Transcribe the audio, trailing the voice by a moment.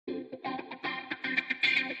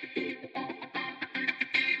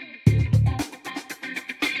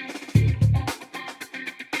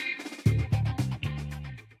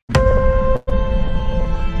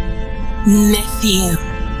Lithium.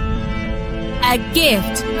 A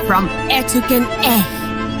gift from Etuken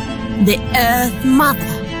Ech, the Earth Mother.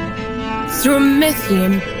 Through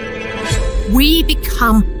Lithium, we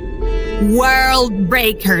become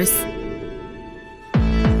Worldbreakers.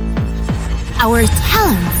 Our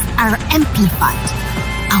talents are amplified,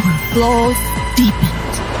 our flaws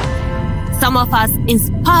deepened. Some of us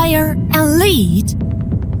inspire and lead,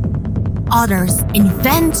 others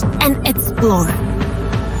invent and explore.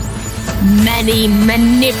 Many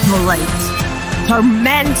manipulate,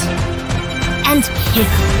 torment, and kill.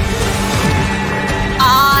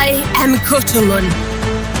 I am Cthulhu,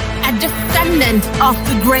 a descendant of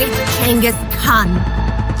the great Genghis Khan.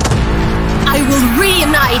 I will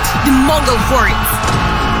reunite the Mongol hordes.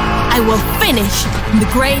 I will finish the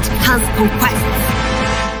great Khan's conquests.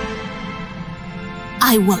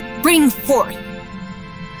 I will bring forth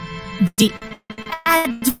the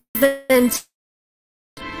advent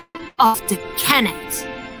of the Khanate.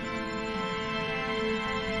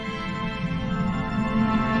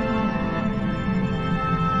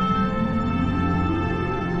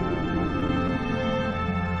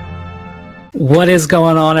 What is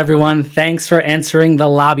going on, everyone? Thanks for entering the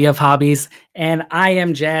Lobby of Hobbies. And I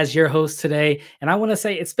am Jazz, your host today. And I want to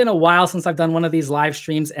say it's been a while since I've done one of these live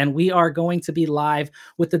streams, and we are going to be live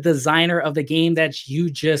with the designer of the game that you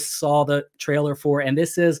just saw the trailer for. And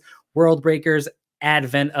this is Worldbreakers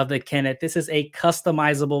Advent of the Khanate. This is a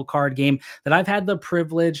customizable card game that I've had the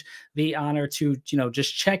privilege, the honor to,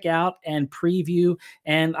 just check out and preview.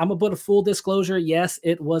 And I'm gonna put a full disclosure. Yes,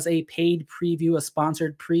 it was a paid preview, a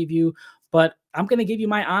sponsored preview, but I'm going to give you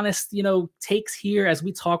my honest, takes here as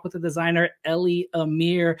we talk with the designer, Elli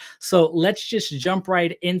Amir. So let's just jump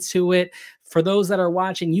right into it. For those that are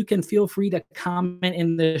watching, you can feel free to comment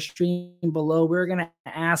in the stream below. We're going to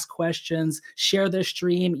ask questions, share the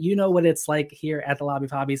stream. You know what it's like here at the Lobby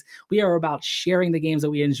of Hobbies. We are about sharing the games that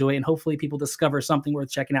we enjoy, and hopefully people discover something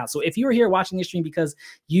worth checking out. So if you're here watching this stream because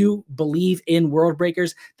you believe in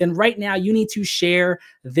Worldbreakers, then right now you need to share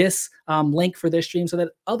this link for this stream so that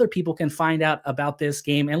other people can find out about this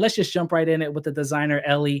game. And let's just jump right in it with the designer,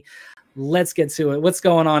 Elli. Let's get to it. What's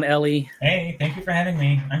going on, Elli? Hey, thank you for having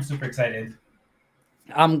me. I'm super excited.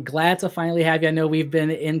 I'm glad to finally have you. I know we've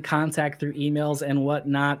been in contact through emails and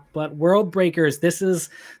whatnot, but Worldbreakers,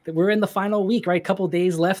 we're in the final week, right? Couple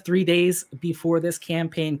days left, 3 days before this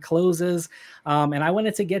campaign closes. And I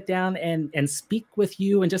wanted to get down and speak with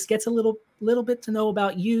you and just get a little bit to know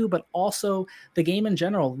about you, but also the game in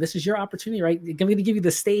general. This is your opportunity, right? I'm going to give you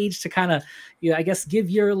the stage to kind of, I guess, give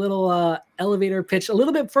your little elevator pitch a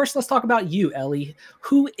little bit. First, let's talk about you, Elli.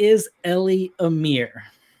 Who is Elli Amir?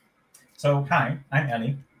 So, hi, I'm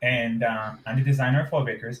Elli, and I'm the designer of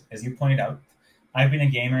Worldbreakers, as you pointed out. I've been a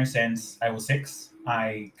gamer since I was 6.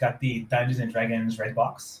 I got the Dungeons & Dragons red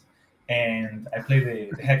box, and I played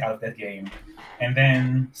the heck out of that game. And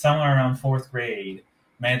then, somewhere around 4th grade,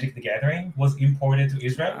 Magic the Gathering was imported to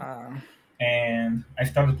Israel, and I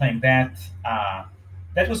started playing that.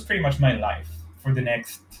 That was pretty much my life for the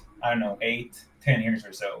next, 8, 10 years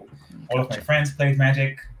or so. All of my friends played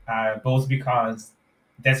Magic, both because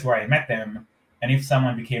that's where I met them, and if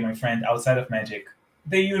someone became my friend outside of Magic,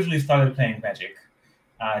 they usually started playing Magic,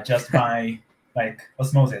 just by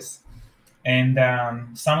osmosis. And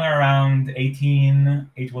somewhere around 18,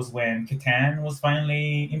 it was when Catan was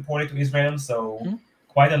finally imported to Israel, so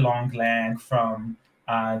quite a long leg from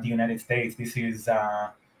the United States. This is,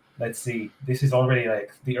 this is already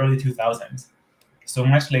the early 2000s, so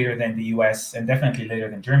much later than the US and definitely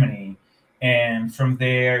later than Germany. And from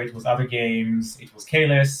there, it was other games. It was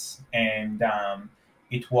Kalis, and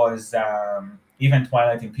it was even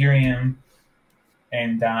Twilight Imperium.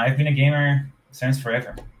 And I've been a gamer since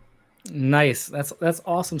forever. Nice. That's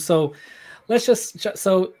awesome. So let's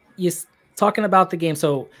you're talking about the game.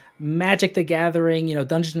 So Magic the Gathering,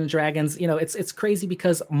 Dungeons and Dragons, it's crazy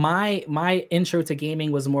because my intro to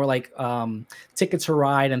gaming was more like Ticket to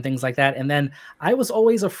Ride and things like that. And then I was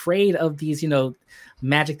always afraid of these,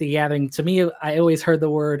 Magic the Gathering. To me, I always heard the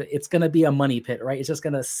word, it's going to be a money pit, right? It's just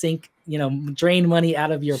going to sink, drain money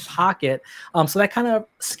out of your pocket. So that kind of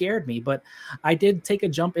scared me, but I did take a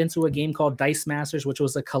jump into a game called Dice Masters, which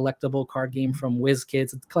was a collectible card game from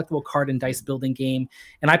WizKids, a collectible card and dice building game.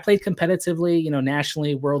 And I played competitively,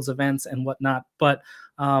 nationally, worlds events and whatnot. But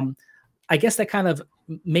I guess that kind of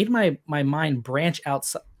made my mind branch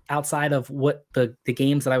outside of what the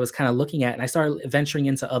games that I was kind of looking at. And I started venturing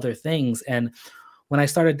into other things. And when I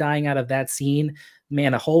started dying out of that scene,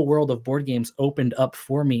 man, a whole world of board games opened up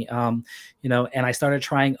for me. You know, and I started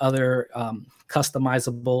trying other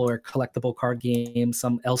customizable or collectible card games,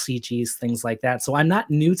 some LCGs, things like that. So I'm not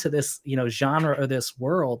new to this, you know, genre or this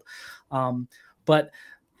world. But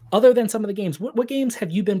other than some of the games, what games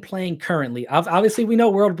have you been playing currently? Obviously, we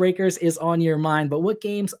know Worldbreakers is on your mind, but what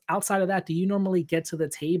games outside of that do you normally get to the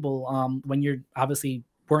table when you're obviously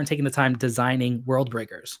weren't taking the time designing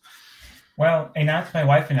Worldbreakers? Well, Einat, my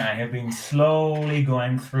wife and I have been slowly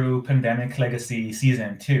going through Pandemic Legacy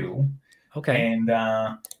Season 2. Okay. And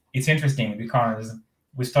it's interesting because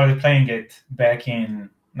we started playing it back in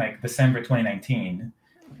like December 2019.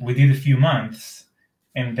 We did a few months,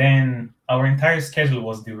 and then our entire schedule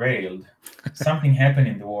was derailed. Something happened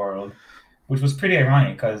in the world, which was pretty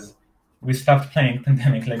ironic because we stopped playing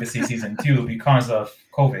Pandemic Legacy Season 2 because of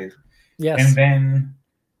COVID. Yes. And then,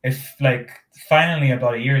 if like finally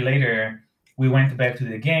about a year later, we went back to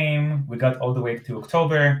the game, we got all the way to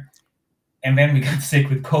October, and then we got sick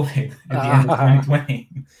with COVID at the end of 2020.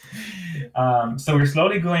 So we're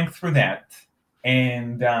slowly going through that.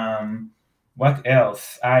 And what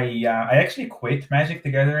else? I actually quit Magic the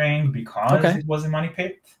Gathering because it was a money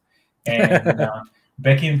pit. And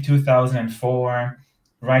back in 2004,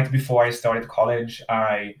 right before I started college,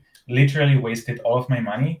 I literally wasted all of my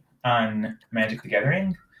money on Magic the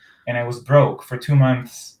Gathering. And I was broke for 2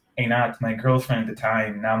 months. Einat, my girlfriend at the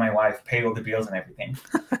time, now my wife, paid all the bills and everything.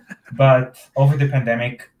 But over the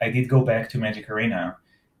pandemic, I did go back to Magic Arena,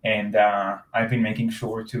 and I've been making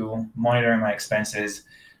sure to monitor my expenses.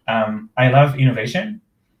 I love innovation.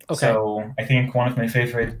 So I think one of my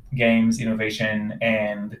favorite games, innovation,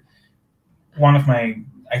 and one of my,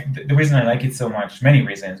 the reason I like it so much, many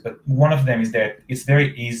reasons, but one of them is that it's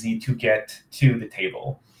very easy to get to the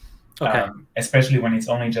table, especially when it's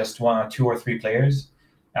only just 1 or 2 or 3 players.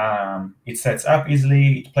 It sets up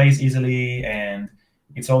easily, it plays easily, and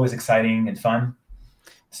it's always exciting and fun.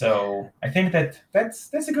 So I think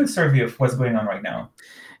that's a good survey of what's going on right now.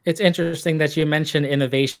 It's interesting that you mentioned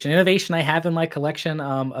innovation. Innovation I have in my collection.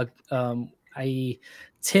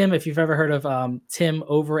 Tim, if you've ever heard of Tim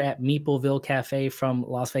over at Meepleville Cafe from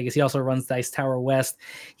Las Vegas, he also runs Dice Tower West.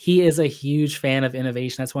 He is a huge fan of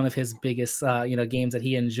innovation. That's one of his biggest games that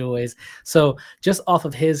he enjoys. So just off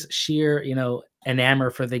of his sheer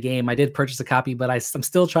enamor for the game, I did purchase a copy, but I'm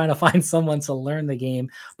still trying to find someone to learn the game.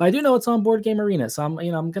 But I do know it's on Board Game Arena, so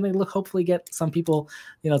I'm gonna hopefully get some people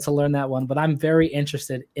to learn that one. But I'm very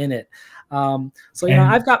interested in it.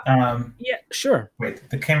 I've got yeah, sure. Wait,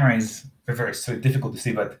 the camera is reversed, so it's difficult to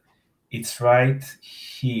see, but it's right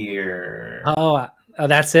here. Oh,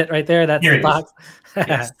 that's it right there. That's here the box.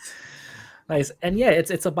 Yes. Nice. And yeah,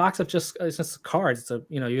 it's a box of just cards. It's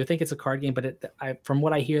you think it's a card game, but from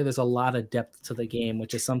what I hear, there's a lot of depth to the game,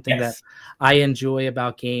 which is something that I enjoy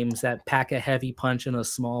about games that pack a heavy punch in a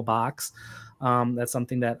small box. That's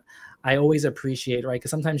something that I always appreciate, right?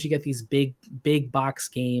 Because sometimes you get these big box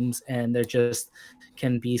games, and they're just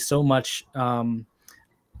can be so much,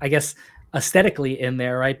 I guess, aesthetically in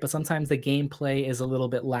there, right? But sometimes the gameplay is a little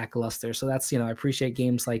bit lackluster. So that's, I appreciate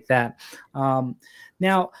games like that.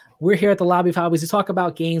 Now, we're here at the Lobby of Hobbies to talk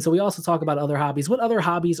about games, so we also talk about other hobbies. What other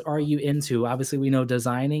hobbies are you into? Obviously, we know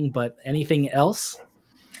designing, but anything else?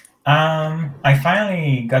 I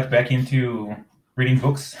finally got back into reading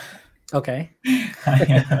books. Okay.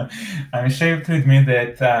 I'm ashamed to admit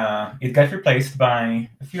that it got replaced by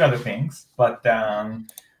a few other things, but I'm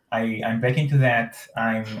back into that.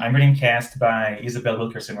 I'm reading Cast by Isabel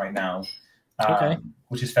Wilkerson right now,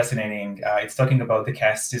 which is fascinating. It's talking about the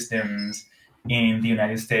caste systems in the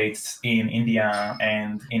United States, in India,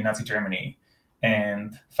 and in Nazi Germany,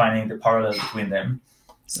 and finding the parallels between them.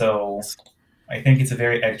 So I think it's a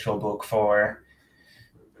very actual book for,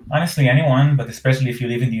 honestly, anyone, but especially if you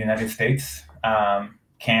live in the United States.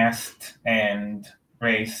 Caste and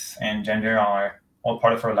race and gender are all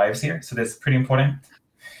part of our lives here, so that's pretty important.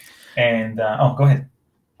 And go ahead.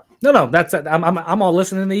 No, that's it. I'm all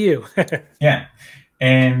listening to you. Yeah,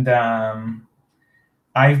 and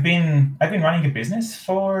I've been running a business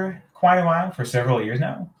for quite a while, for several years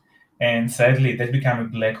now, and sadly, that's become a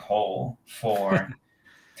black hole for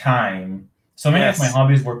time. So many of my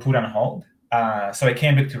hobbies were put on hold. So I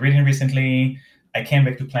came back to reading recently. I came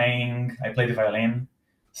back to playing. I played the violin.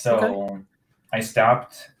 So I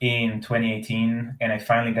stopped in 2018, and I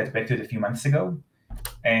finally got back to it a few months ago.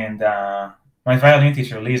 And my violin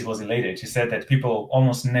teacher, Liz, was elated. She said that people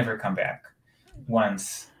almost never come back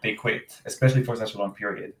once they quit, especially for such a long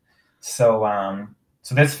period. So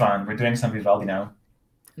so that's fun. We're doing some Vivaldi now.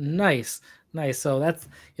 Nice. So that's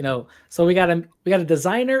so we got a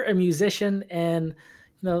designer, a musician, and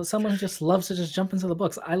someone who just loves to just jump into the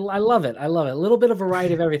books. I love it. I love it. A little bit of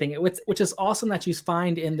variety of everything, which is awesome that you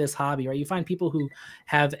find in this hobby, right? You find people who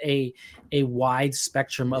have a wide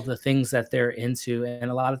spectrum of the things that they're into,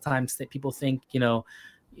 and a lot of times that people think,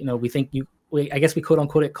 we think I guess we quote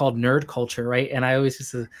unquote it called nerd culture, right? And I always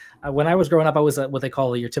used to, when I was growing up, I was what they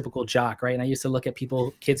call your typical jock, right? And I used to look at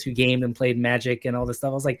kids who gamed and played Magic and all this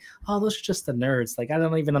stuff. I was like, oh, those are just the nerds. Like, I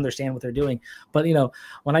don't even understand what they're doing. But,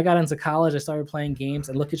 when I got into college, I started playing games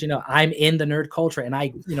and look at, I'm in the nerd culture, and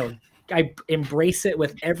I embrace it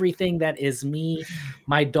with everything that is me.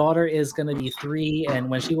 My daughter is going to be 3, and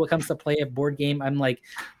when she comes to play a board game, I'm like,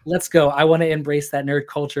 let's go. I want to embrace that nerd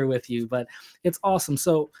culture with you. But it's awesome.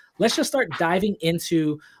 So let's just start diving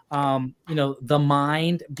into the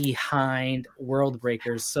mind behind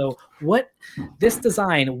Worldbreakers. So what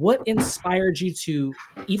inspired you to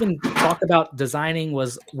even talk about designing?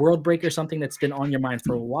 Was Worldbreakers something that's been on your mind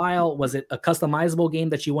for a while? Was it a customizable game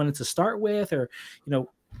that you wanted to start with, or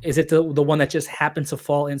is it the one that just happened to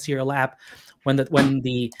fall into your lap when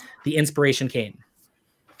the inspiration came?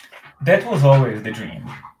 That was always the dream,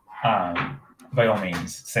 by all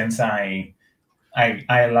means, since I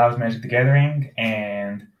loved Magic the Gathering,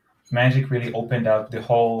 and Magic really opened up the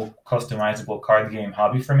whole customizable card game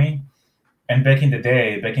hobby for me. And back in the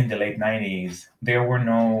day, back in the late 90s, there were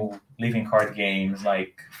no living card games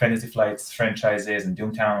like Fantasy Flight's franchises and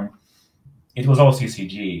Doomtown. It was all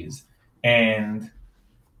CCGs. And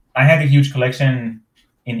I had a huge collection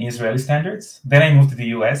in Israeli standards. Then I moved to the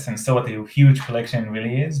US and saw what a huge collection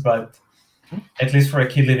really is. But at least for a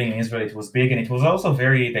kid living in Israel, it was big, and it was also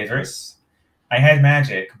very diverse. I had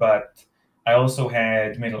Magic, but I also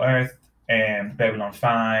had Middle Earth and Babylon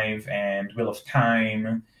 5 and Wheel of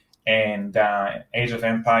Time and Age of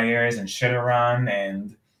Empires and Shadowrun,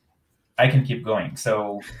 and I can keep going.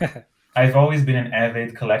 So I've always been an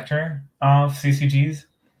avid collector of CCGs.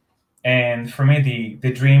 And for me,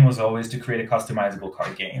 the dream was always to create a customizable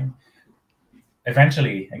card game.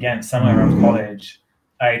 Eventually, again, somewhere around college,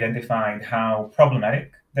 I identified how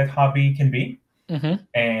problematic that hobby can be,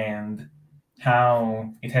 and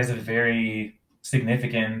how it has a very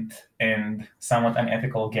significant and somewhat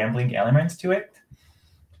unethical gambling elements to it.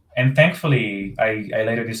 And thankfully, I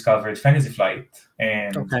later discovered Fantasy Flight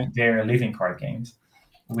and their living card games,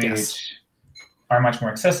 which are much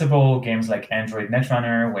more accessible. Games like Android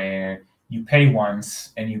Netrunner, where you pay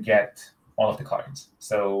once and you get all of the cards.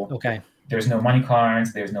 So there's no money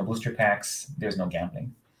cards, there's no booster packs, there's no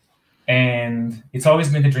gambling. And it's always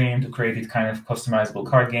been the dream to create this kind of customizable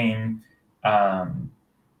card game.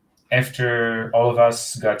 After all of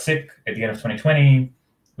us got sick at the end of 2020,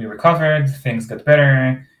 we recovered, things got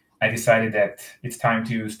better. I decided that it's time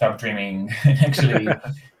to stop dreaming and actually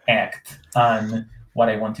act on what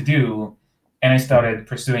I want to do. And I started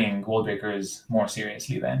pursuing Worldbreakers more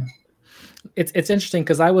seriously then. It's interesting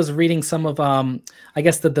because I was reading some of I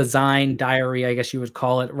guess the design diary, I guess you would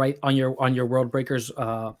call it, right on your Worldbreakers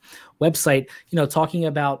website, talking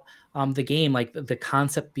about the game, like the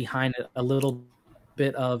concept behind it, a little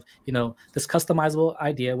bit of this customizable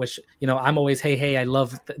idea, which I'm always hey, I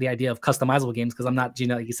love the idea of customizable games, because I'm not,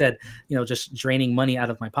 like you said, just draining money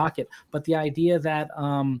out of my pocket. But the idea that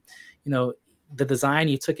the design,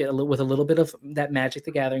 you took it with a little bit of that Magic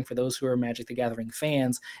the Gathering, for those who are Magic the Gathering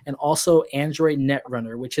fans, and also Android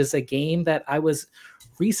Netrunner, which is a game that I was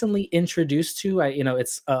recently introduced to.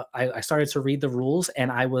 I started to read the rules,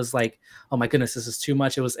 and I was like, oh my goodness, this is too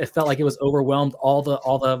much. It felt like it was overwhelmed, all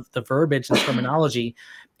the verbiage and terminology.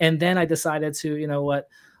 And then I decided to, let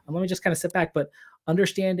me just kind of sit back. But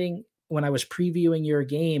understanding, when I was previewing your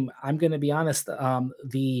game, I'm going to be honest,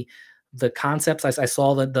 the concepts, I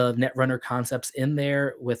saw the Netrunner concepts in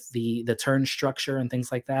there with the turn structure and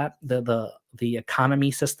things like that, the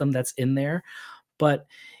economy system that's in there. But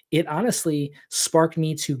it honestly sparked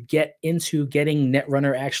me to get into getting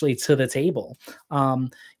Netrunner actually to the table.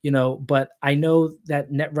 But I know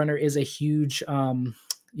that Netrunner is a huge,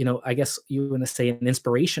 I guess you want to say, an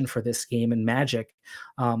inspiration for this game and Magic.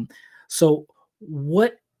 So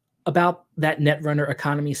what about that Netrunner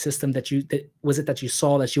economy system that you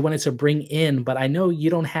saw that you wanted to bring in? But I know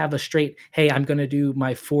you don't have a straight, hey, I'm going to do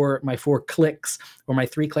my four clicks or my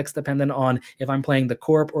 3 clicks, depending on if I'm playing the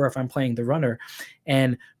corp or if I'm playing the runner,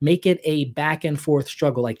 and make it a back and forth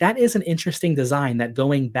struggle. Like, that is an interesting design, that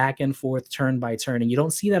going back and forth turn by turn. And you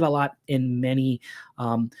don't see that a lot in many,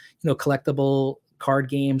 collectible card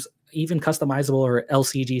games, even customizable or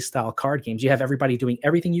LCG style card games. You have everybody doing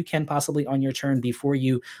everything you can possibly on your turn before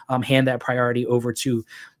you hand that priority over to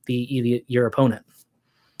your opponent.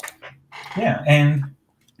 Yeah, and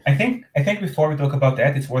I think before we talk about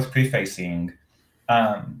that, it's worth prefacing.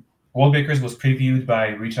 Worldbreakers was previewed by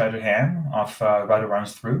Richard Ham of Rather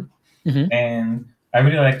Runs Through, Mm-hmm. and I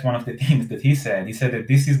really liked one of the things that he said. He said that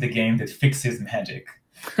this is the game that fixes magic,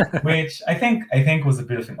 which I think was a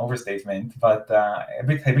bit of an overstatement, but a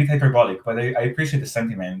bit hyperbolic. But I appreciate the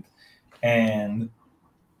sentiment, and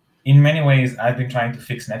in many ways, I've been trying to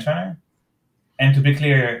fix Netrunner. And to be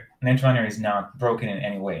clear, Netrunner is not broken in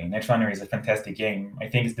any way. Netrunner is a fantastic game. I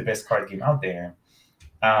think it's the best card game out there.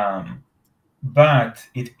 But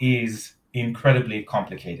it is incredibly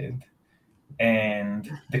complicated.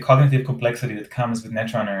 And the cognitive complexity that comes with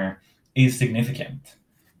Netrunner is significant.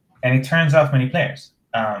 And it turns off many players.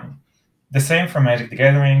 The same for Magic the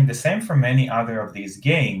Gathering, the same for many other of these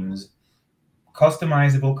games.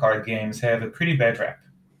 Customizable card games have a pretty bad rep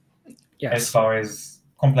as far as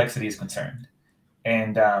complexity is concerned.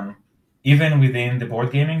 And even within the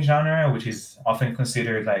board gaming genre, which is often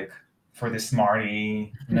considered like for the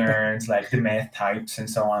smarty nerds, like the math types and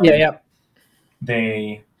so on,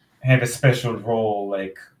 they have a special role.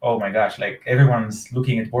 Like, oh my gosh, like everyone's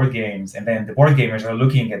looking at board games, and then the board gamers are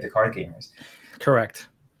looking at the card gamers. Correct.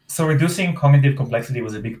 So reducing cognitive complexity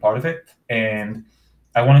was a big part of it, and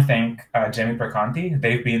I want to thank Jamie Perconti.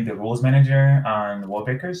 They've been the rules manager on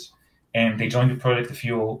Worldbreakers, and they joined the project a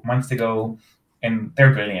few months ago. And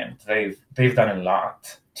they're brilliant. They've done a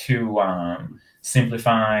lot to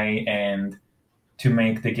simplify and to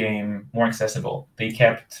make the game more accessible. They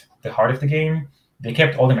kept the heart of the game. They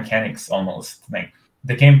kept all the mechanics almost. Like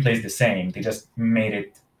the game plays the same. They just made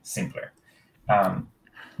it simpler,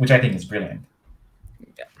 which I think is brilliant.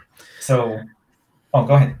 Yeah. So,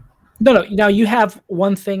 go ahead. No. Now you have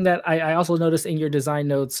one thing that I also noticed in your design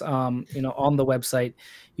notes. On the website,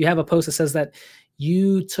 you have a post that says that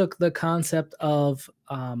you took the concept of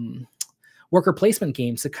worker placement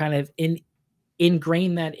games to kind of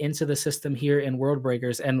ingrain that into the system here in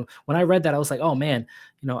Worldbreakers. And when I read that, I was like, oh man,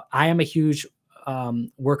 I am a huge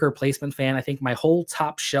worker placement fan. I think my whole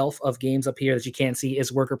top shelf of games up here that you can't see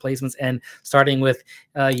is worker placements. And starting with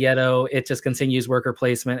Yeto, it just continues worker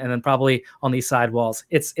placement. And then probably on these side walls,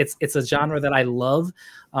 it's a genre that I love.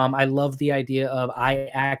 I love the idea of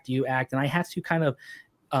I act, you act, and I have to kind of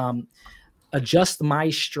adjust my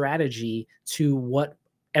strategy to what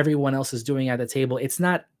everyone else is doing at the table. It's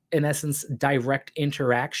not, in essence, direct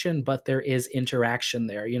interaction, but there is interaction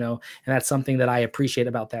there, and that's something that I appreciate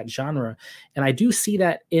about that genre. And I do see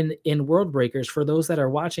that in Worldbreakers. For those that are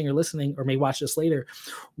watching or listening or may watch this later,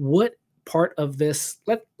 what part of this,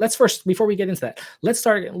 let's first, before we get into that,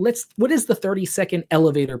 what is the 30-second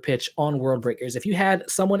elevator pitch on Worldbreakers? If you had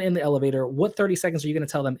someone in the elevator, what 30 seconds are you going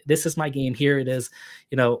to tell them, this is my game, here it is,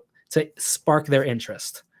 to spark their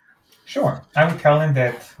interest? Sure. I would tell them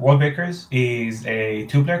that Worldbreakers is a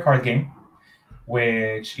two-player card game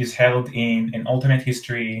which is held in an alternate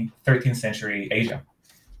history, 13th century Asia.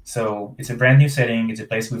 So it's a brand new setting. It's a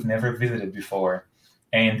place we've never visited before.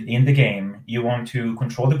 And in the game, you want to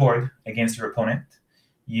control the board against your opponent.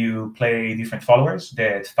 You play different followers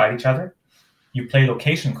that fight each other. You play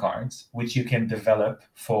location cards, which you can develop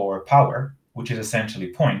for power, which is essentially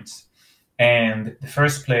points. And the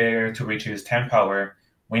first player to reach 10 power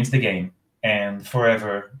wins the game and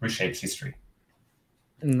forever reshapes history.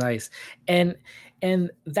 Nice. And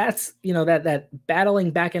that's, that battling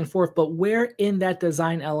back and forth, but where in that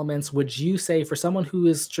design elements would you say, for someone who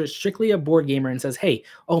is strictly a board gamer and says, hey,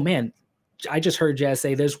 oh man, I just heard Jazz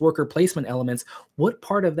say there's worker placement elements. What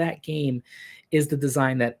part of that game is the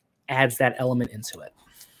design that adds that element into it?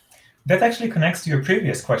 That actually connects to your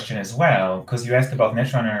previous question as well, because you asked about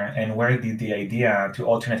Netrunner and where did the idea to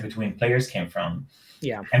alternate between players came from.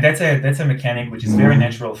 Yeah. And that's a mechanic which is very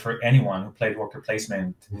natural for anyone who played worker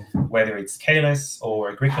placement, whether it's Kalis or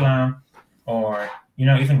Agricola or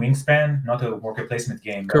even Wingspan, not a worker placement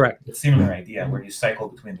game. Correct. But a similar idea where you cycle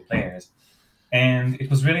between the players. And it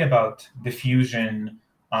was really about the fusion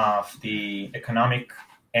of the economic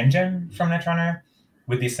engine from Netrunner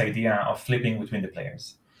with this idea of flipping between the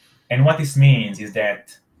players. And what this means is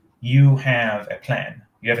that you have a plan,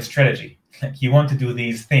 you have a strategy. Like you want to do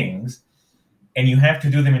these things, and you have to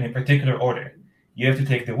do them in a particular order. You have to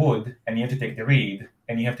take the wood, and you have to take the reed,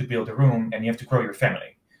 and you have to build a room, and you have to grow your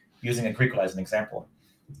family, using Agricola as an example.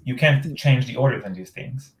 You can't change the order than these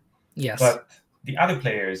things. Yes. But the other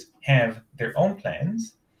players have their own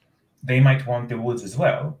plans. They might want the woods as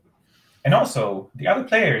well. And also, the other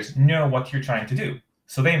players know what you're trying to do.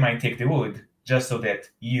 So they might take the wood just so that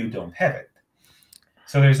you don't have it.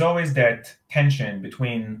 So there's always that tension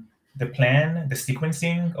between the plan, the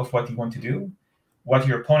sequencing of what you want to do, what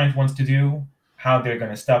your opponent wants to do, how they're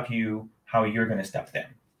going to stop you, how you're going to stop them.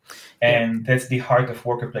 And that's the heart of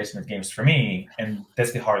worker placement games for me, and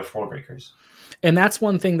that's the heart of Worldbreakers. And that's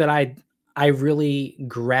one thing that I really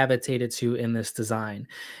gravitated to in this design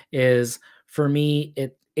is, for me,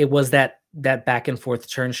 it was that back and forth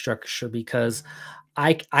turn structure, because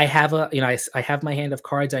I have a, I have my hand of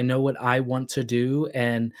cards. I know what I want to do,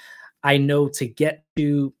 and I know to get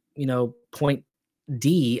to, point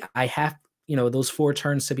D, I have, those 4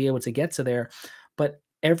 turns to be able to get to there. But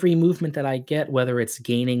every movement that I get, whether it's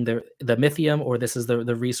gaining the mythium, or this is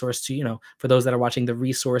the resource to, for those that are watching, the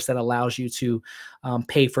resource that allows you to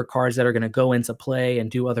pay for cards that are going to go into play and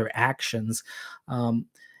do other actions.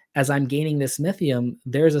 As I'm gaining this mythium,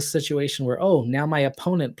 there's a situation where, oh, now my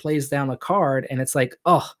opponent plays down a card, and it's like,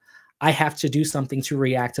 oh, I have to do something to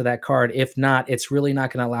react to that card. If not, it's really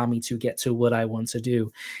not going to allow me to get to what I want to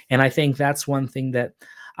do. And I think that's one thing that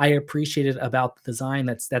I appreciated about the design.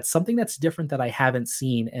 That's something that's different that I haven't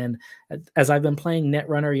seen. And as I've been playing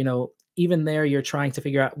Netrunner, even there, you're trying to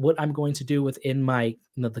figure out what I'm going to do within my,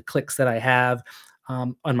 the clicks that I have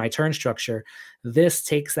on my turn structure. This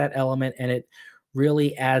takes that element and it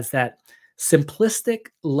really adds that simplistic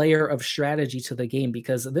layer of strategy to the game,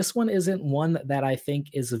 because this one isn't one that I think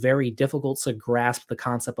is very difficult to grasp the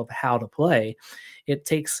concept of how to play. It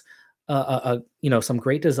takes some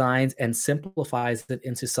great designs and simplifies it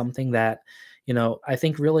into something that, I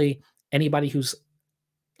think really anybody who's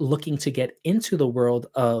looking to get into the world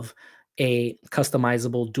of a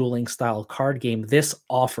customizable dueling style card game, this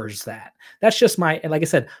offers that. That's just and like I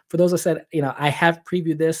said, for those that said, I have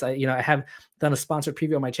previewed this, I have done a sponsored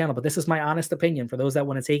preview on my channel, but this is my honest opinion. For those that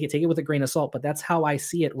want to take it with a grain of salt, but that's how I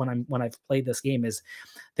see it when I've played this game. Is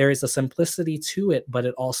there is a simplicity to it, but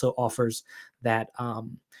it also offers that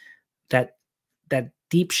that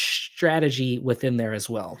deep strategy within there as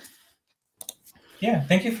well. Yeah,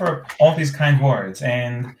 thank you for all these kind words,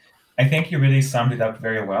 and I think you really summed it up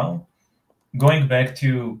very well. Going back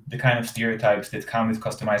to the kind of stereotypes that come with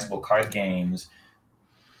customizable card games,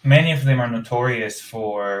 many of them are notorious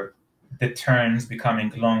for the turns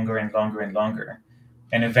becoming longer and longer and longer.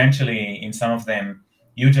 And eventually, in some of them,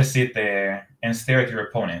 you just sit there and stare at your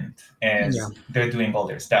opponent as they're doing all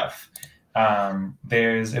their stuff.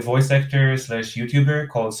 There's a voice actor / YouTuber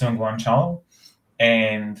called Seungwon Chol,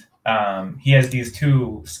 and he has these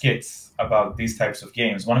 2 skits about these types of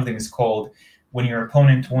games. One of them is called "When Your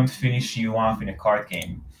Opponent Won't Finish You Off in a Card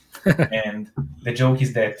Game." And the joke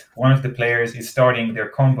is that one of the players is starting their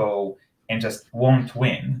combo and just won't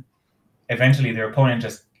win. Eventually, their opponent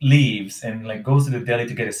just leaves and goes to the deli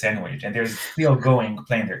to get a sandwich, and they're still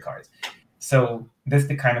playing their cards. So that's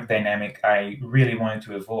the kind of dynamic I really wanted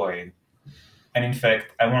to avoid. And in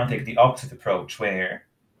fact, I want to take the opposite approach, where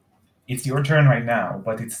it's your turn right now,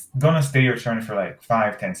 but it's going to stay your turn for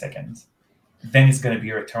 5-10 seconds. Then it's going to be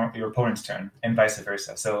your opponent's turn, and vice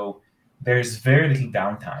versa. So there's very little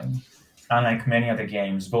downtime, unlike many other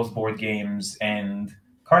games, both board games and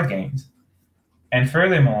card games. And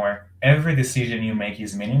furthermore, every decision you make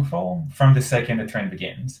is meaningful from the second the turn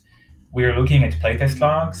begins. We're looking at playtest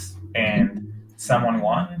logs, and someone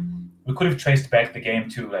won. We could have traced back the game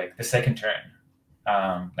to the second turn,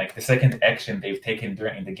 the second action they've taken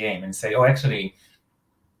during the game, and say, oh, actually,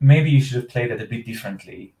 maybe you should have played it a bit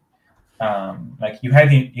differently. You had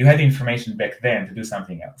the information back then to do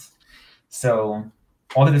something else. So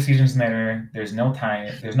all the decisions matter. There's no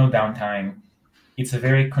time. There's no downtime. It's a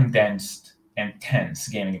very condensed and tense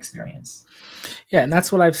gaming experience. Yeah, and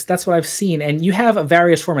that's what I've seen. And you have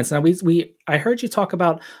various formats. Now I heard you talk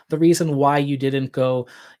about the reason why you didn't go,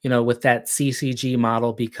 with that CCG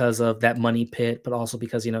model, because of that money pit, but also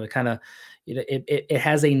because it kind of it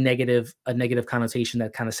has a negative connotation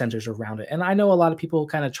that kind of centers around it. And I know a lot of people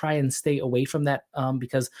kind of try and stay away from that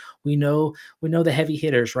because we know the heavy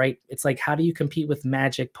hitters, right? It's like, how do you compete with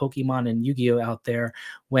Magic, Pokemon, and Yu-Gi-Oh out there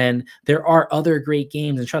when there are other great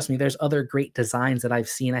games? And trust me, there's other great designs that I've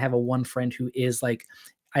seen. I have one friend who is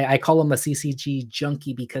I call him a CCG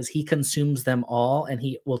junkie, because he consumes them all, and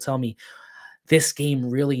he will tell me this game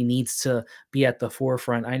really needs to be at the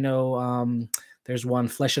forefront. I know there's one,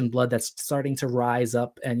 Flesh and Blood, that's starting to rise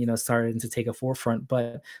up and starting to take a forefront,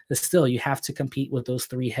 but still you have to compete with those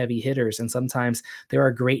 3 heavy hitters, and sometimes there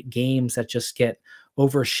are great games that just get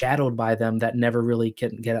overshadowed by them that never really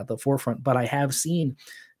can get at the forefront. But I have seen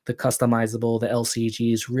the customizable, the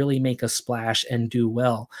LCGs really make a splash and do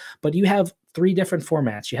well. But you have 3 different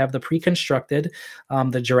formats. You have the pre-constructed,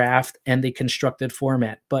 the draft, and the constructed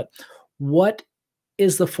format. But what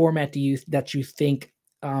is the format that you think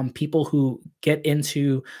people who get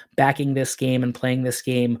into backing this game and playing this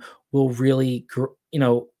game will really,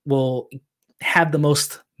 will have the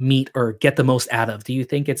most meet or get the most out of? Do you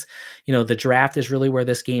think it's, the draft is really where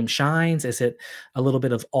this game shines? Is it a little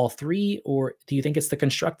bit of all three, or do you think it's the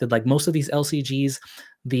constructed? Like most of these LCGs,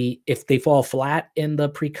 if they fall flat in the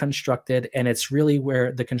pre-constructed, and it's really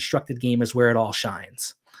where the constructed game is where it all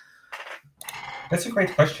shines. That's a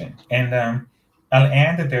great question, and I'll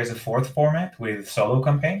add that there's a fourth format with solo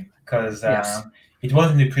campaign, because it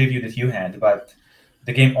wasn't the preview that you had, but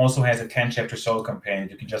the game also has a 10-chapter solo campaign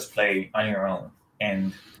that you can just play on your own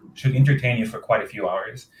and should entertain you for quite a few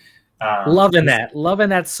hours. Loving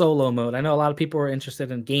that solo mode. I know a lot of people are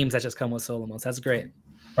interested in games that just come with solo modes. That's great.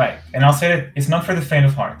 Right, and I'll say that it's not for the faint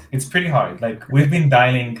of heart. It's pretty hard. Like, we're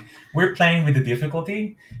playing with the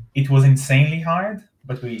difficulty. It was insanely hard,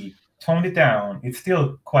 but we toned it down. It's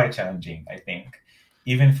still quite challenging, I think,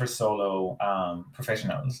 even for solo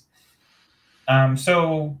professionals.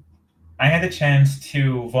 So I had a chance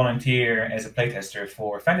to volunteer as a playtester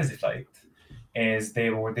for Fantasy Flight, as they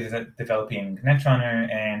were developing Netrunner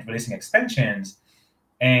and releasing expansions.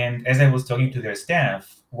 And as I was talking to their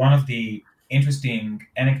staff, one of the interesting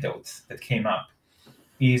anecdotes that came up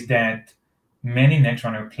is that many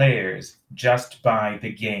Netrunner players just buy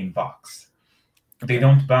the game box. They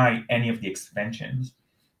don't buy any of the expansions.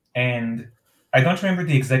 And I don't remember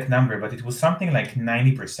the exact number, but it was something like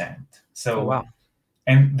 90%. So, wow.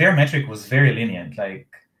 And their metric was very lenient. Like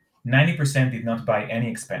 90% did not buy any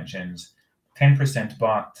expansions. 10%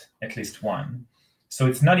 bought at least one. So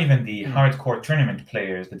it's not even the hardcore tournament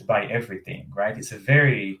players that buy everything, right? It's a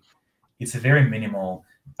very minimal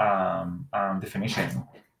definition.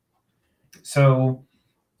 So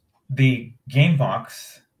the game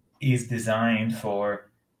box is designed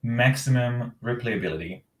for maximum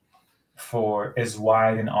replayability for as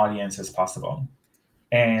wide an audience as possible.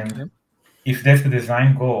 And if that's the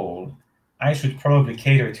design goal, I should probably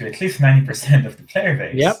cater to at least 90% of the player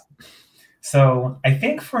base. Yep. So I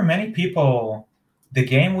think for many people, the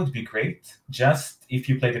game would be great just if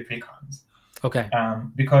you play the precons. Okay.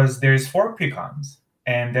 Because there's 4 precons,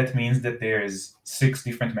 and that means that there's 6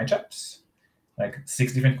 different matchups, like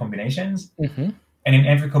 6 different combinations. Mm-hmm. And in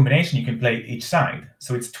every combination, you can play each side.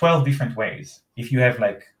 So it's 12 different ways. If you have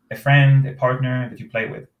like a friend, a partner that you play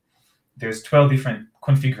with, there's 12 different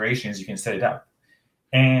configurations you can set it up.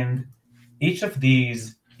 And each of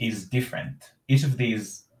these is different. Each of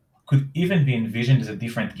these could even be envisioned as a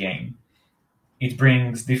different game. It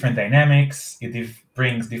brings different dynamics. It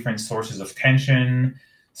brings different sources of tension.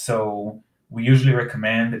 So we usually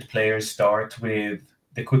recommend that players start with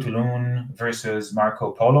the Cthulhu versus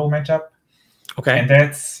Marco Polo matchup. Okay. And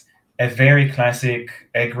that's a very classic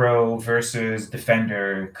aggro versus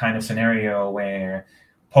defender kind of scenario where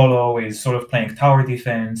Polo is sort of playing tower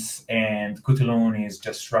defense and Cthulhu is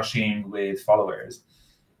just rushing with followers.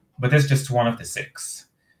 But that's just one of the 6.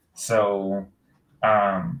 So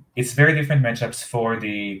it's very different matchups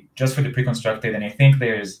just for the pre-constructed, and I think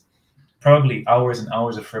there's probably hours and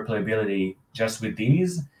hours of replayability just with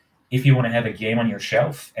these. If you want to have a game on your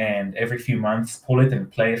shelf and every few months pull it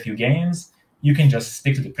and play a few games, you can just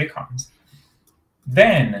stick to the precons.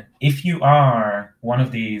 Then, if you are one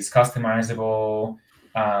of these customizable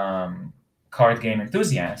card game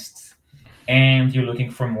enthusiasts and you're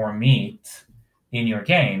looking for more meat in your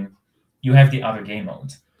game, you have the other game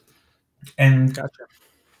modes. And gotcha.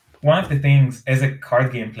 One of the things, as a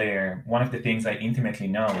card game player, one of the things I intimately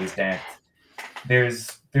know is that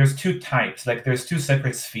there's 2 types. Like, there's 2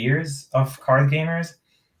 separate spheres of card gamers.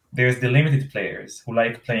 There's the limited players who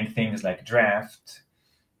like playing things like draft,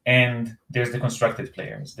 and there's the constructed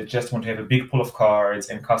players that just want to have a big pool of cards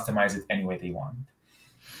and customize it any way they want.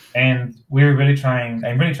 And I'm really trying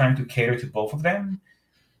to cater to both of them.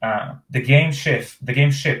 The game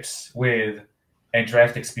ships with a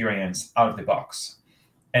draft experience out of the box.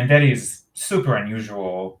 And that is super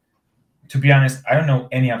unusual. To be honest, I don't know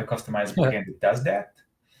any other customizable game that does that.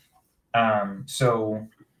 So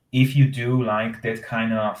if you do like that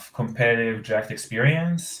kind of competitive draft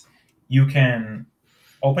experience, you can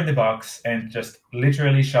open the box and just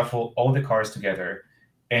literally shuffle all the cards together,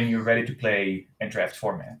 and you're ready to play a draft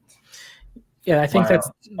format. Yeah, I think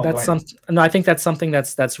I think that's something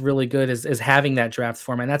that's really good is having that draft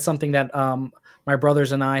format. And that's something that my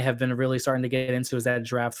brothers and I have been really starting to get into, is that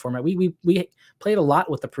draft format. We played a lot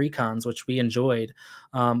with the precons, which we enjoyed,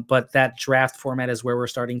 but that draft format is where we're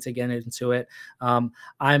starting to get into it.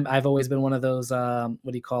 I've always been one of those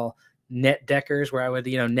net deckers where I would,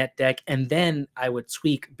 net deck, and then I would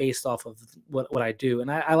tweak based off of what I do.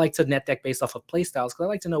 And I like to net deck based off of play styles because I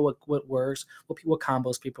like to know what works, what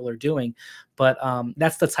combos people are doing. But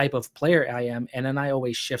that's the type of player I am. And then I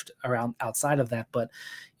always shift around outside of that. But,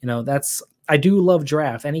 I do love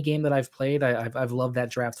draft. Any game that I've played, I've loved that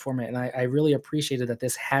draft format. And I really appreciated that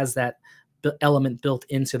this has that element built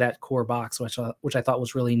into that core box, which I thought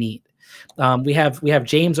was really neat. We have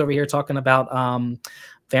James over here talking about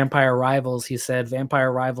Vampire Rivals. He said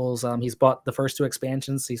Vampire Rivals, he's bought the first 2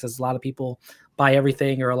 expansions. He says a lot of people buy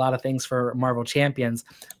everything or a lot of things for Marvel Champions,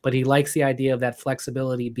 but he likes the idea of that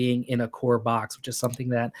flexibility being in a core box, which is something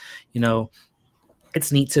that,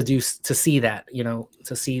 it's neat to do, to see that,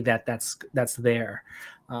 to see that that's there.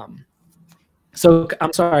 So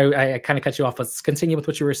I'm sorry, I kind of cut you off. Let's continue with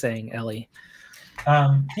what you were saying, Ellie.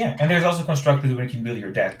 Yeah, and there's also constructed where you can build your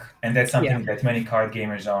deck, and that's something that many card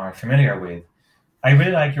gamers are familiar with. I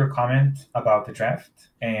really like your comment about the draft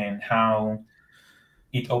and how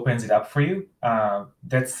it opens it up for you.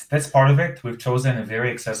 That's part of it. We've chosen a very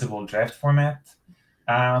accessible draft format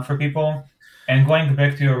for people. And going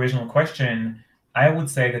back to your original question, I would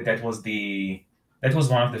say that was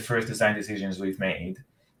one of the first design decisions we've made,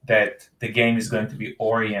 that the game is going to be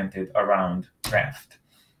oriented around draft.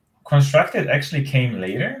 Constructed actually came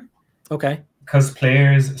later. Okay. Because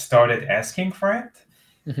players started asking for it.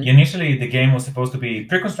 Mm-hmm. Initially, the game was supposed to be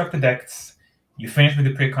pre-constructed decks. You finish with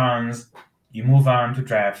the pre-cons, you move on to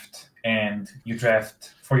draft, and you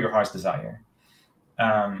draft for your heart's desire.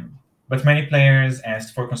 But many players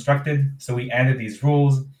asked for constructed, so we added these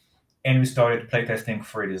rules, and we started playtesting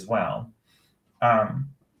for it as well.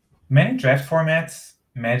 Many draft formats,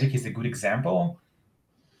 Magic is a good example.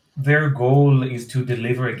 Their goal is to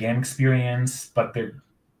deliver a game experience, but their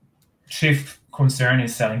chief concern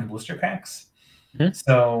is selling booster packs. Mm-hmm.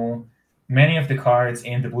 So many of the cards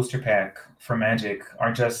in the booster pack for Magic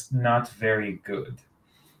are just not very good.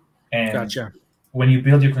 And gotcha. When you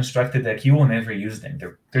build your constructed deck, you will never use them.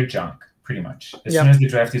 They're junk, pretty much. As soon as the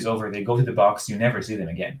draft is over, they go to the box. You never see them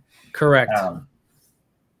again. Correct.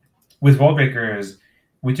 With Worldbreakers,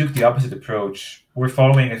 we took the opposite approach. We're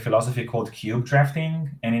following a philosophy called cube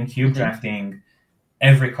drafting. And in cube drafting,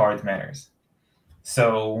 every card matters.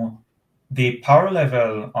 So the power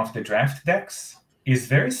level of the draft decks is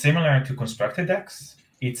very similar to constructed decks.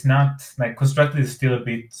 It's not like constructed is still a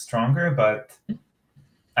bit stronger, but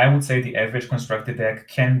I would say the average constructed deck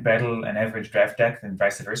can battle an average draft deck and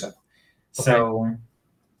vice versa. Okay. So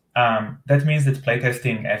that means that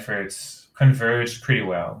playtesting efforts converge pretty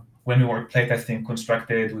well. When we were playtesting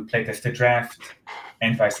constructed, we playtested draft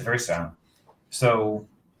and vice versa. So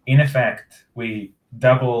in effect, we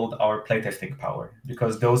doubled our playtesting power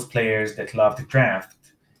because those players that loved draft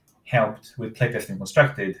helped with playtesting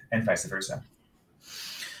constructed and vice versa.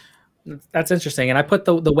 That's interesting. And I put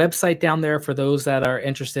the website down there for those that are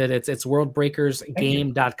interested. It's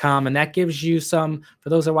worldbreakersgame.com. And that gives you some, for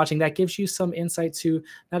those that are watching, that gives you some insight to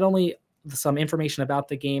not only some information about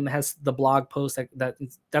the game, it has the blog post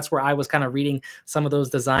that's where I was kind of reading some of those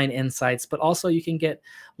design insights, but also you can get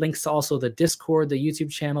links to also the Discord, the YouTube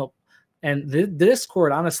channel. And the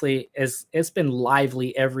Discord, honestly, it's been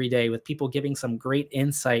lively every day with people giving some great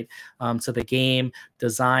insight to the game,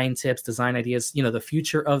 design tips, design ideas, the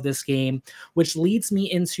future of this game, which leads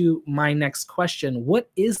me into my next question.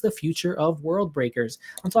 What is the future of Worldbreakers?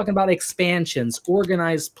 I'm talking about expansions,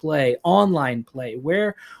 organized play, online play.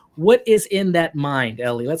 What is in that mind,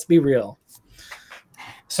 Ellie? Let's be real.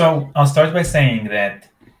 So I'll start by saying that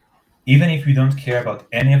even if you don't care about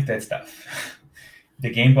any of that stuff, the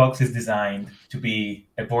game box is designed to be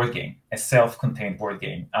a board game, a self-contained board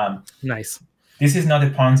game. Nice. This is not a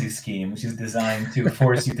Ponzi scheme, which is designed to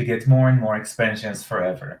force you to get more and more expansions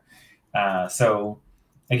forever. So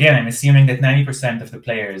again, I'm assuming that 90% of the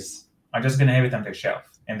players are just going to have it on their shelf,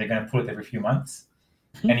 and they're going to pull it every few months.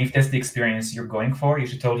 And if that's the experience you're going for, you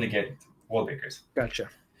should totally get Worldbreakers. Gotcha.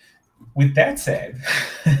 With that said,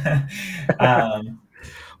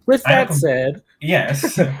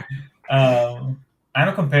 yes. I'm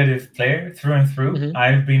a competitive player through and through. Mm-hmm.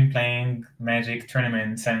 I've been playing Magic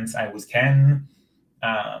tournaments since I was 10.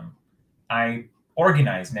 I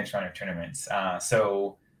organized Netrunner tournaments.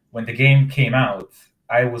 So when the game came out,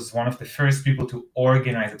 I was one of the first people to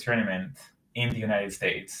organize a tournament in the United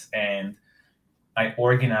States. And I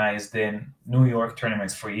organized in New York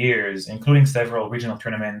tournaments for years, including several regional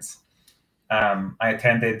tournaments. I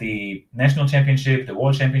attended the National Championship, the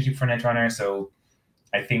World Championship for Netrunner. So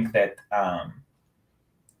I think that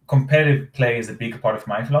competitive play is a big part of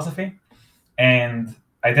my philosophy, and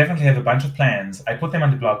I definitely have a bunch of plans. I put them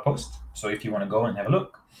on the blog post, so if you want to go and have a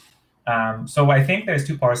look. So I think there's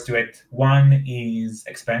two parts to it. One is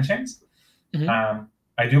expansions.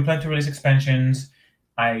 I do plan to release expansions.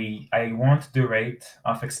 I want the rate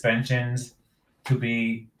of expansions to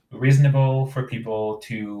be reasonable for people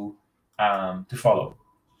to follow.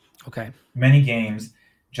 Okay. Many games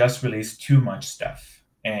just release too much stuff,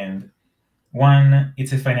 and one,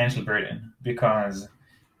 it's a financial burden because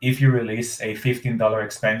if you release a $15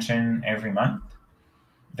 expansion every month,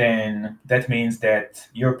 then that means that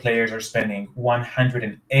your players are spending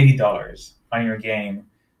 $180 on your game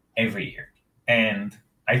every year, and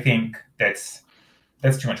I think that's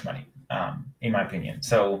too much money, in my opinion.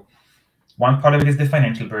 So one part of it is the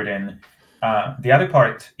financial burden. The other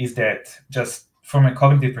part is that just from a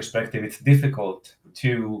cognitive perspective, it's difficult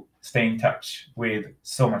to stay in touch with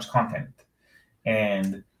so much content,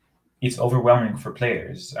 and it's overwhelming for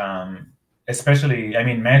players. Especially, I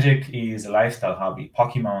mean, Magic is a lifestyle hobby.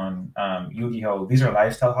 Pokemon, Yu-Gi-Oh, these are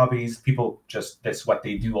lifestyle hobbies. People just, that's what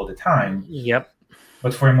they do all the time. Yep.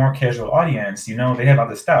 But for a more casual audience, you know, they have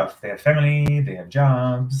other stuff. They have family, they have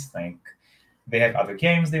jobs, like they have other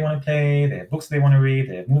games they want to play, they have books they want to read,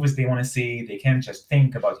 they have movies they want to see. They can't just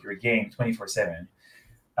think about your game 24/7.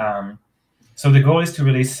 So the goal is to